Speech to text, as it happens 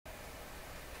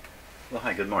Well,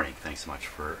 hi, good morning. Thanks so much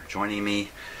for joining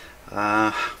me. So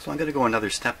I'm going to go another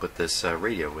step with this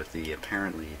radio with the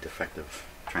apparently defective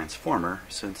transformer,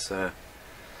 since the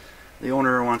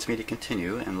owner wants me to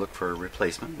continue and look for a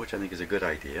replacement, which I think is a good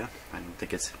idea. I don't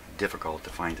think it's difficult to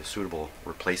find a suitable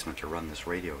replacement to run this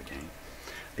radio again.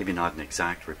 Maybe not an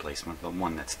exact replacement, but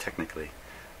one that's technically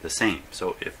the same.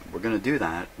 So if we're going to do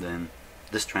that, then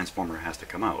this transformer has to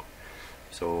come out.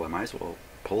 So I might as well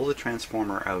pull the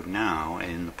transformer out now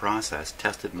and in the process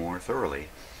test it more thoroughly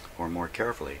or more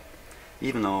carefully,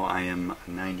 even though I am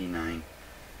 99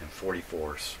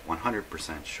 44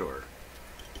 100% sure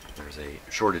there's a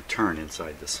shorted turn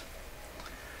inside this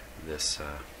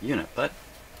unit. But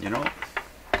you know,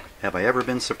 have I ever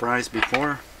been surprised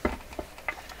before?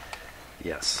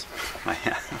 Yes, I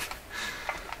have.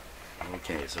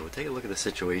 Okay, so we'll take a look at the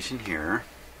situation here.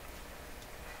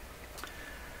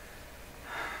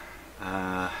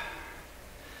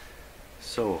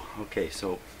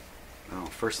 So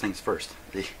first things first,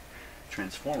 the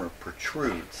transformer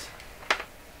protrudes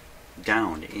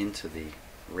down into the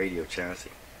radio chassis.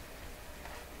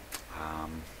 I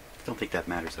don't think that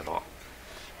matters at all.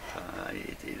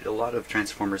 A lot of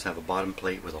transformers have a bottom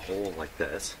plate with a hole like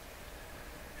this,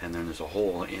 and then there's a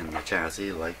hole in the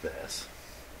chassis like this,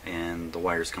 and the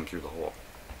wires come through the hole.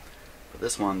 But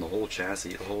this one, the whole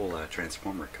chassis, the whole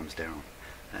transformer comes down.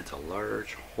 That's a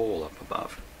large hole up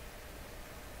above.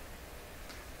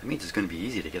 That means it's going to be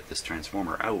easy to get this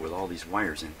transformer out with all these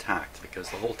wires intact, because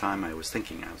the whole time I was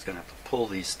thinking I was going to have to pull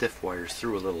these stiff wires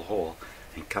through a little hole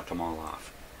and cut them all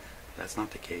off. That's not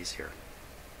the case here.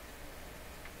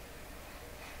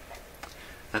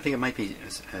 I think it might be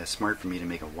smart for me to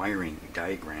make a wiring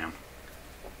diagram.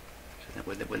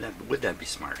 Would that be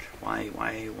smart? Why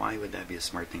would that be a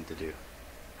smart thing to do?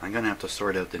 I'm going to have to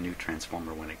sort out the new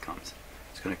transformer when it comes.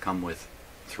 It's going to come with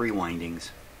 3 windings,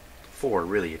 4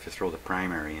 really if you throw the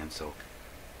primary in, so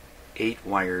 8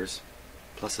 wires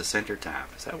plus a center tap.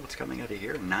 Is that what's coming out of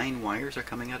here? 9 wires are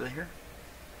coming out of here?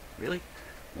 Really?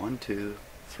 1, 2,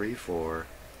 3, 4,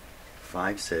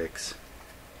 5, 6,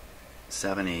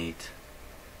 7, 8,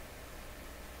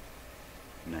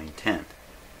 9, 10.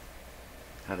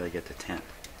 How did I get to 10?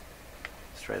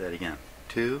 Let's try that again.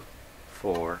 2,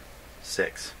 4,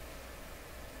 6,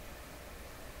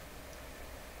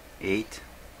 8,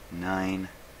 9,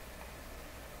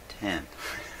 10.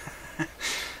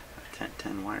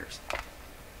 10 wires. 10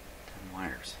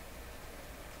 wires.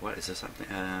 What is this? Something?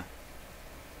 How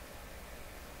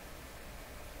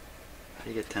do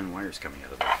you get 10 wires coming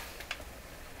out of there?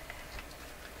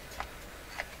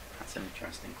 That's an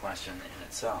interesting question in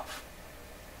itself.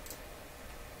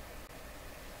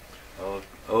 Oh,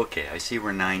 okay, I see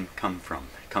where 9 comes from.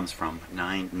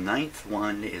 Ninth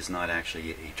one is not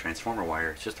actually a transformer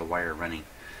wire, it's just a wire running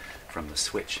from the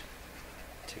switch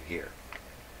to here.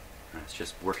 It's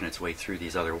just working its way through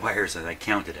these other wires as I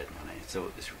counted it.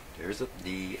 So there's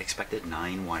the expected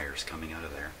 9 wires coming out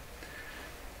of there.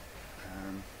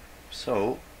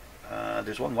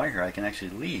 There's one wire here I can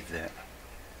actually leave that.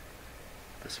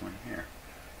 This one here,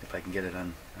 if I can get it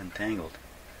untangled.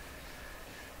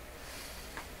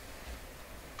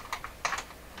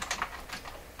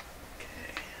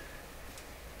 Okay.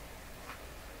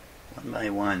 One by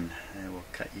one, I will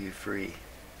cut you free.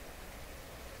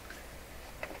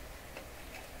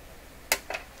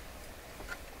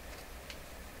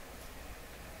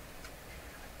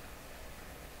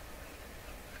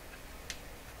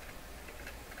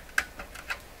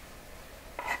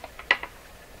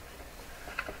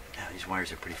 These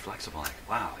wires are pretty flexible.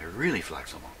 Wow, they're really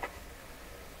flexible.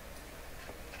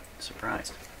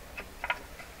 Surprised.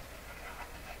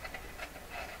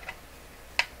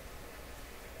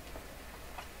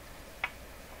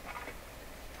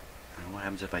 And what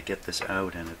happens if I get this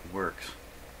out and it works?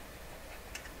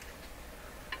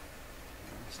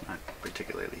 It's not a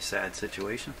particularly sad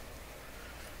situation.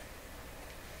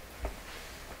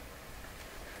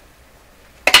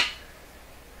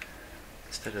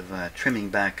 Instead of trimming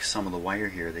back some of the wire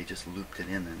here, they just looped it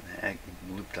in and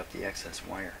looped up the excess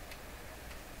wire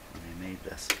when they made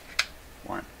this.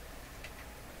 1,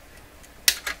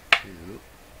 2,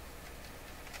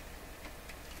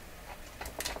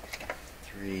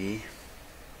 3,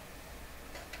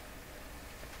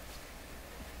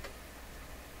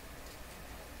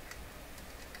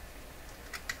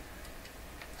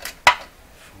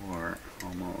 4,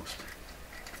 almost.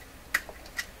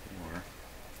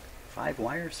 5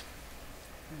 wires.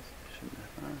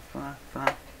 5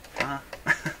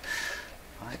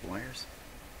 wires.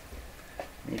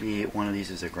 Maybe one of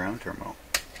these is a ground terminal.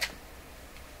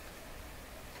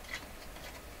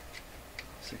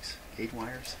 6, 8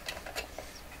 wires.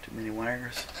 Too many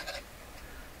wires.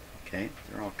 Okay,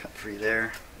 they're all cut free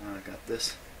there. Now I've got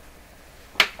this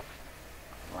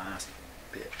last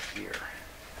bit here.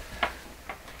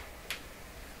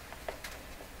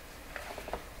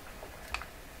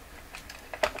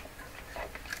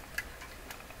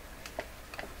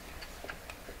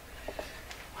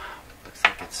 Looks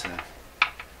like it's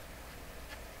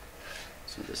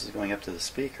so this is going up to the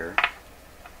speaker,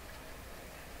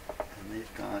 and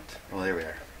they've got, oh, there we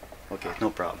are. Okay, no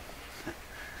problem.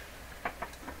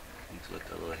 Things looked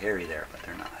a little hairy there, but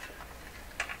they're not.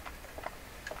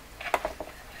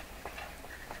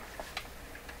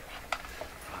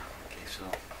 Okay, so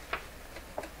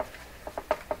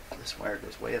this wire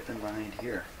goes way up in behind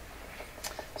here.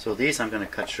 So these I'm going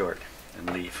to cut short and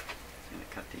leave. I'm going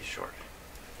to cut these short.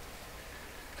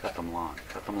 Cut them long.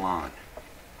 Cut them long.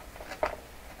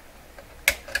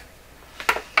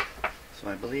 So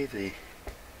I believe the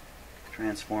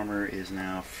transformer is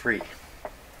now free.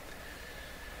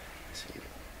 Let's see.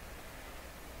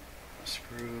 A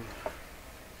screw,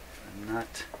 a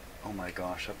nut. Oh my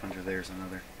gosh, up under there's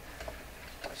another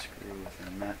screw with a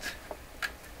nut.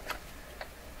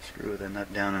 Screw the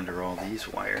nut down under all these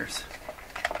wires.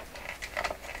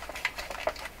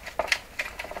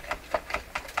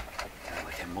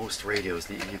 Like in most radios,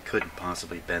 you couldn't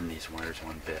possibly bend these wires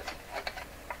one bit.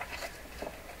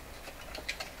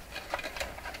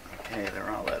 Okay, they're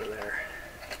all out of there.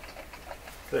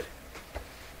 Good.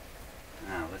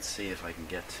 Now let's see if I can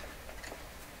get.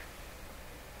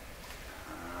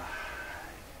 I'm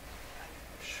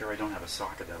sure I don't have a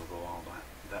socket that will go all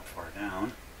that far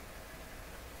down.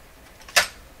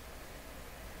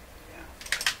 Yeah.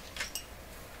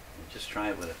 Just try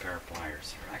it with a pair of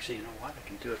pliers. Or actually, you know what? I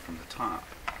can do it from the top.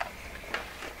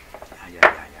 Yeah.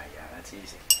 That's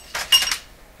easy.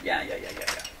 Yeah.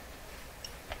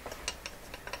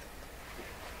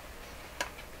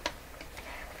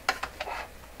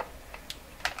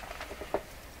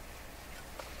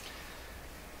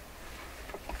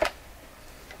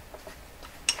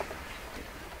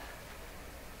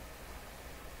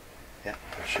 Yeah,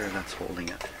 for sure that's holding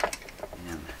it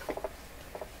in.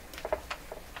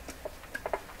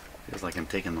 Feels like I'm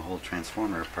taking the whole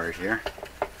transformer apart here.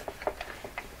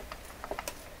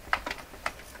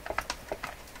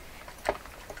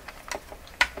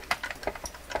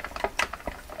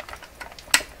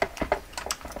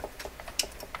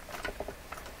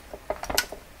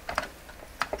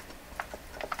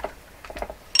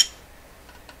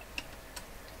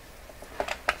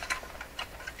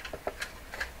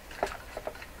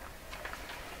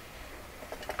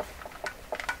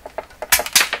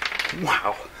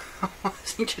 Wow!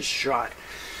 He just shot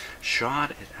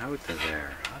it out of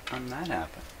there. How come that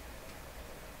happened?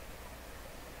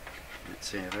 Let's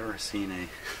see. I've ever seen a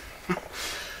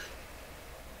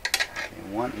okay,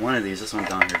 one of these. This one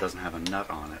down here doesn't have a nut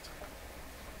on it.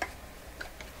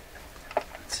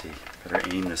 Let's see. Better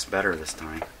aim this better this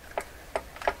time.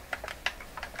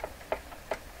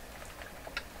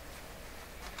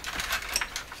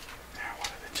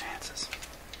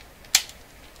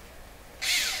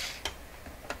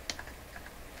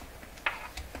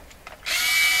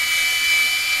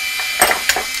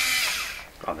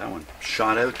 Oh, that one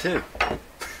shot out too. I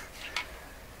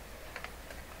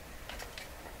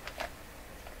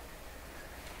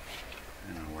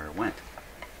don't know where it went.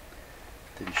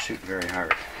 Didn't shoot very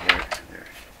hard. There.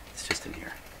 It's just in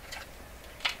here.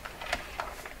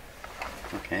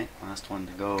 Okay, last one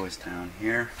to go is down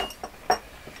here.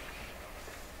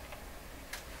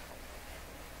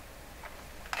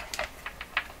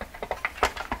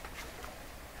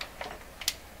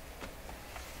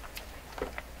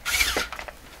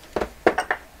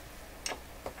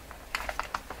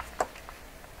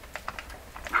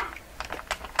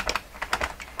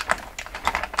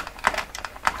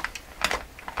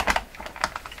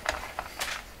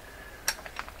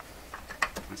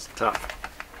 It's tough.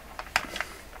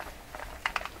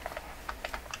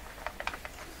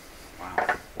 Wow.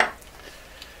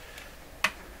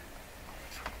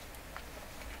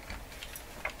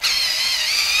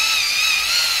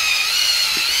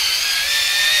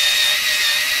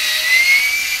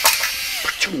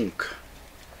 Chunk.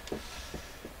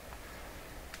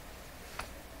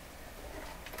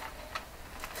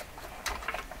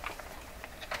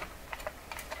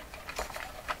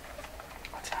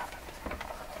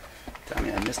 Tell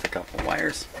me I missed a couple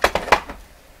wires.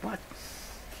 What?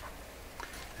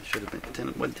 I should have been.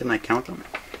 Didn't I count them?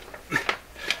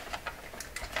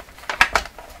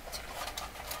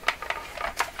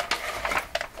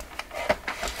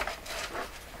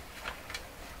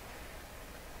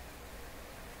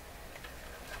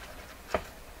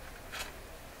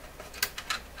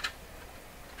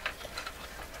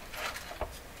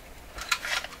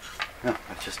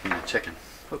 just being a chicken.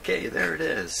 Okay, there it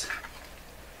is.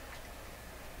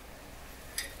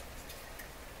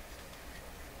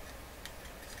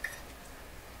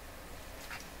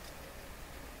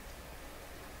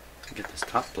 Get this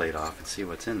top plate off and see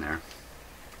what's in there.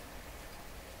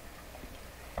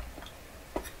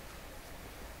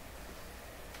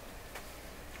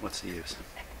 What's the use?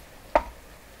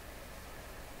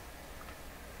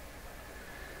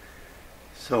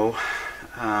 So,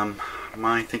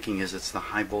 my thinking is it's the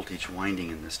high voltage winding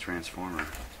in this transformer.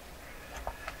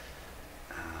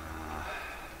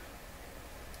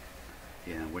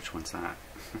 Yeah, which one's that?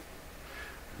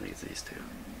 I think it's these two.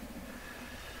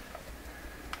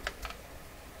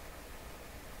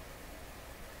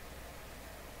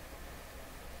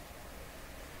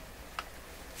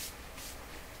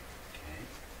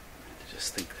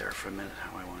 Just think there for a minute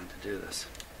how I wanted to do this.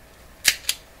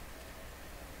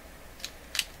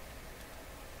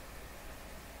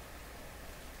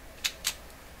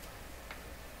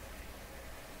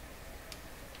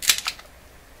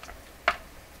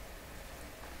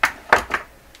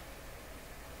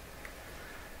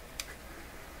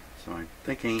 So I'm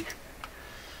thinking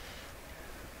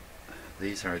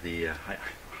these are the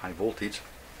high voltage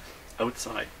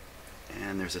outside,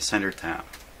 and there's a center tap.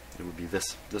 It would be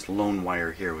this lone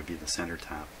wire here would be the center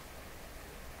tap.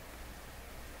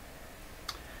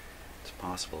 It's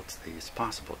possible it's these. It's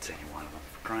possible it's any one of them.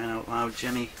 For crying out loud,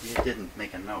 Jimmy, you didn't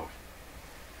make a note.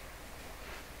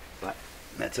 But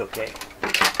that's okay.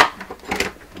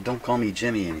 Don't call me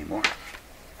Jimmy anymore.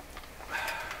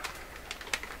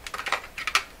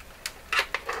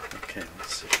 Okay,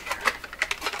 let's see here.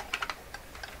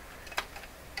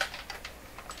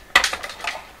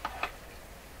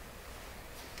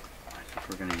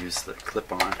 We're going to use the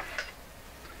clip-on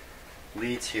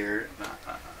leads here.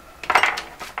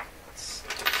 Let's do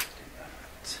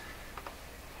that.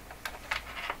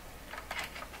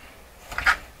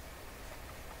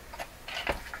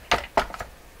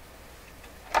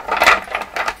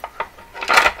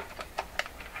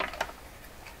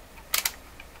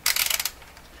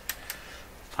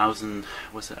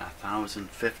 Was it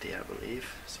 1,050? I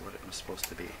believe is what it was supposed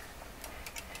to be. I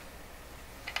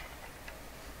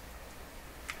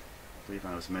believe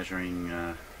I was measuring,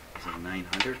 was it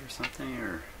 900 or something,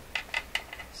 or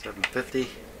 750?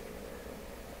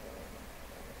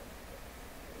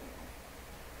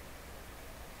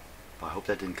 Well, I hope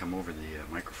that didn't come over the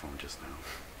microphone just now.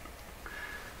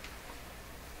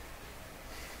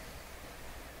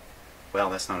 Well,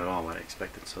 that's not at all what I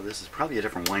expected. So this is probably a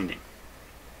different winding.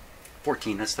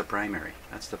 14, that's the primary.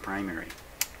 That's the primary.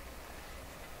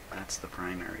 That's the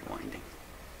primary winding.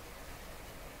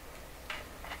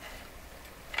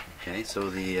 Okay, so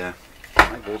the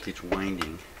high voltage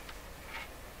winding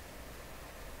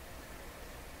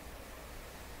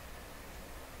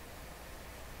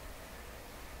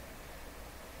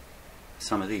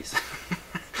some of these.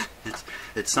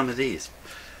 it's some of these.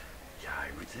 Yeah,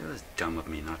 it was dumb of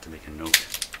me not to make a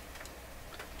note.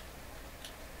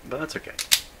 But that's okay.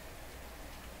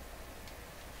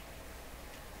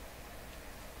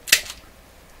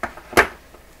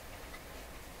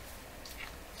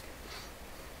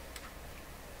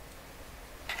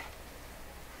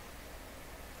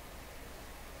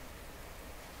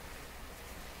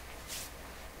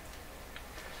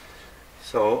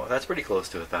 So that's pretty close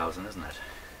to 1,000, isn't it?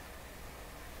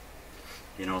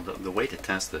 You know, the way to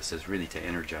test this is really to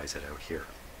energize it out here.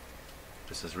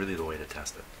 This is really the way to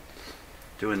test it.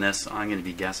 Doing this, I'm going to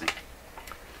be guessing.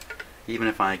 Even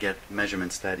if I get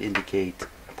measurements that indicate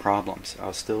problems,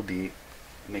 I'll still be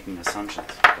making assumptions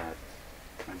that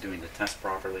I'm doing the test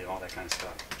properly, all that kind of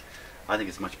stuff. I think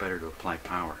it's much better to apply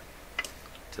power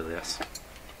to this.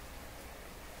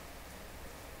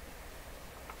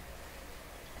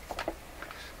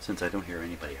 Since I don't hear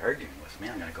anybody arguing with me,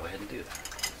 I'm going to go ahead and do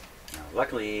that. Now,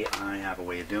 luckily, I have a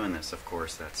way of doing this, of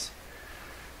course, that's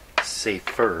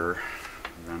safer.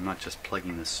 I'm not just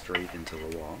plugging this straight into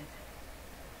the wall.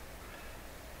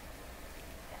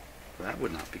 That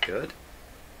would not be good.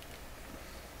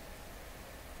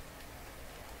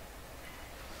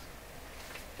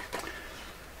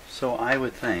 So I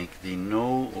would think the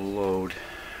no load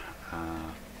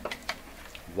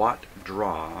watt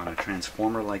draw on a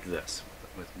transformer like this,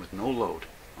 with no load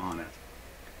on it,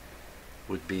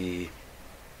 would be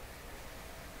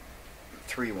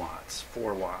 3 watts,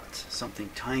 4 watts, something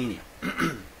tiny.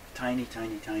 Tiny,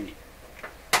 tiny, tiny.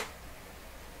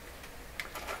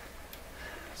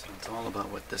 So it's all about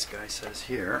what this guy says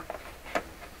here.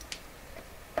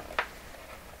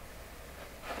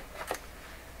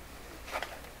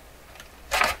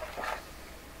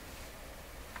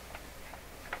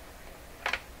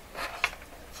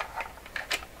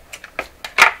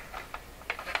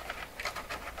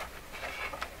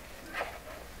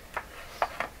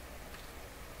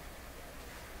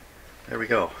 There we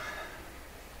go.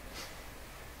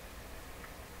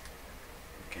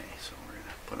 Okay, so we're going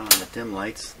to put on the dim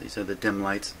lights. These are the dim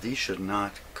lights. These should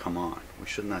not come on. We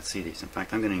should not see these. In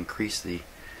fact, I'm going to increase the,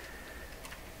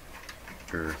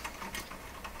 or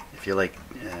if you like,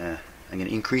 I'm going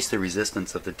to increase the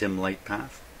resistance of the dim light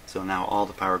path. So now all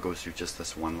the power goes through just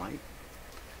this one light.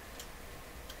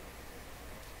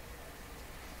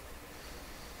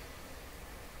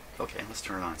 Okay, let's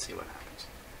turn it on and see what happens.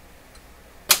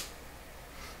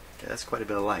 Okay, that's quite a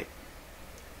bit of light.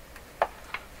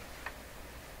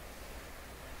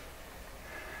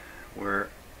 We're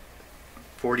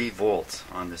 40 volts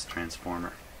on this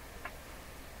transformer.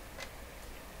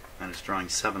 And it's drawing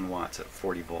 7 watts at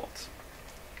 40 volts.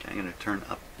 Okay, I'm going to turn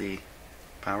up the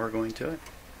power going to it.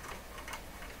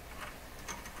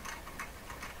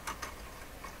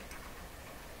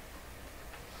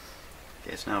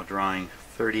 Okay, it's now drawing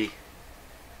 30,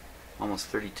 almost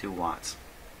 32 watts.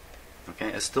 Okay,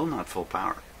 it's still not full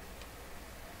power.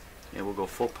 Okay, we'll go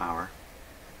full power.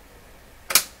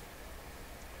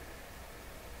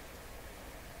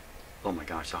 Oh my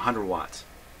gosh, 100 watts.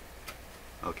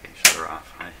 Okay, shut her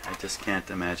off. I just can't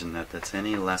imagine that that's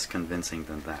any less convincing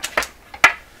than that.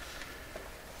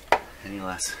 Any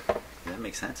less. Does that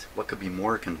make sense? What could be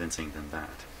more convincing than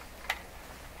that?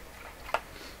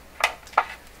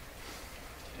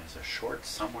 There's a short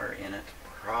somewhere in it,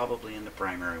 probably in the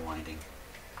primary winding.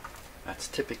 That's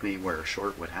typically where a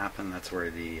short would happen. That's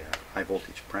where the high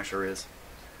voltage pressure is.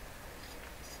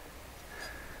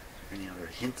 Are there any other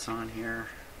hints on here?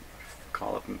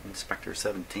 Call up Inspector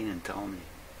 17 and tell him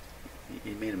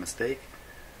he made a mistake.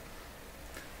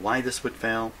 Why this would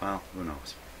fail? Well, who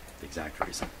knows the exact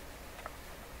reason.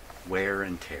 Wear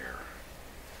and tear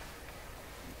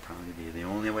would probably be the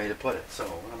only way to put it. So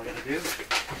what am I going to do?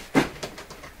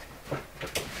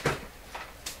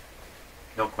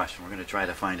 No question, we're going to try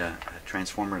to find a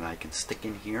transformer that I can stick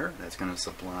in here that's going to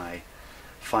supply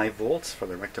 5 volts for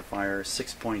the rectifier,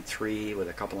 6.3 with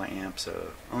a couple of amps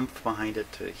of oomph behind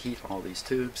it to heat all these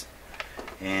tubes.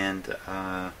 And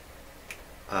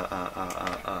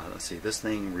let's see, this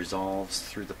thing resolves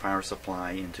through the power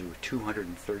supply into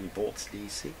 230 volts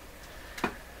DC.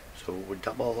 So with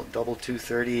double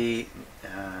 230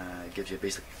 gives you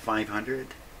basically 500.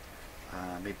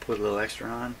 Maybe put a little extra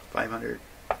on, 500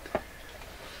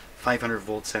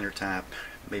 volt center tap,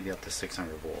 maybe up to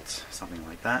 600 volts, something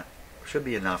like that. Should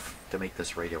be enough to make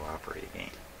this radio operate again.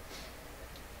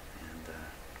 And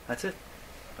that's it.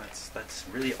 That's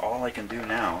really all I can do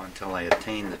now until I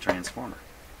obtain the transformer.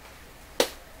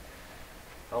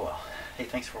 Oh well. Hey,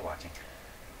 thanks for watching.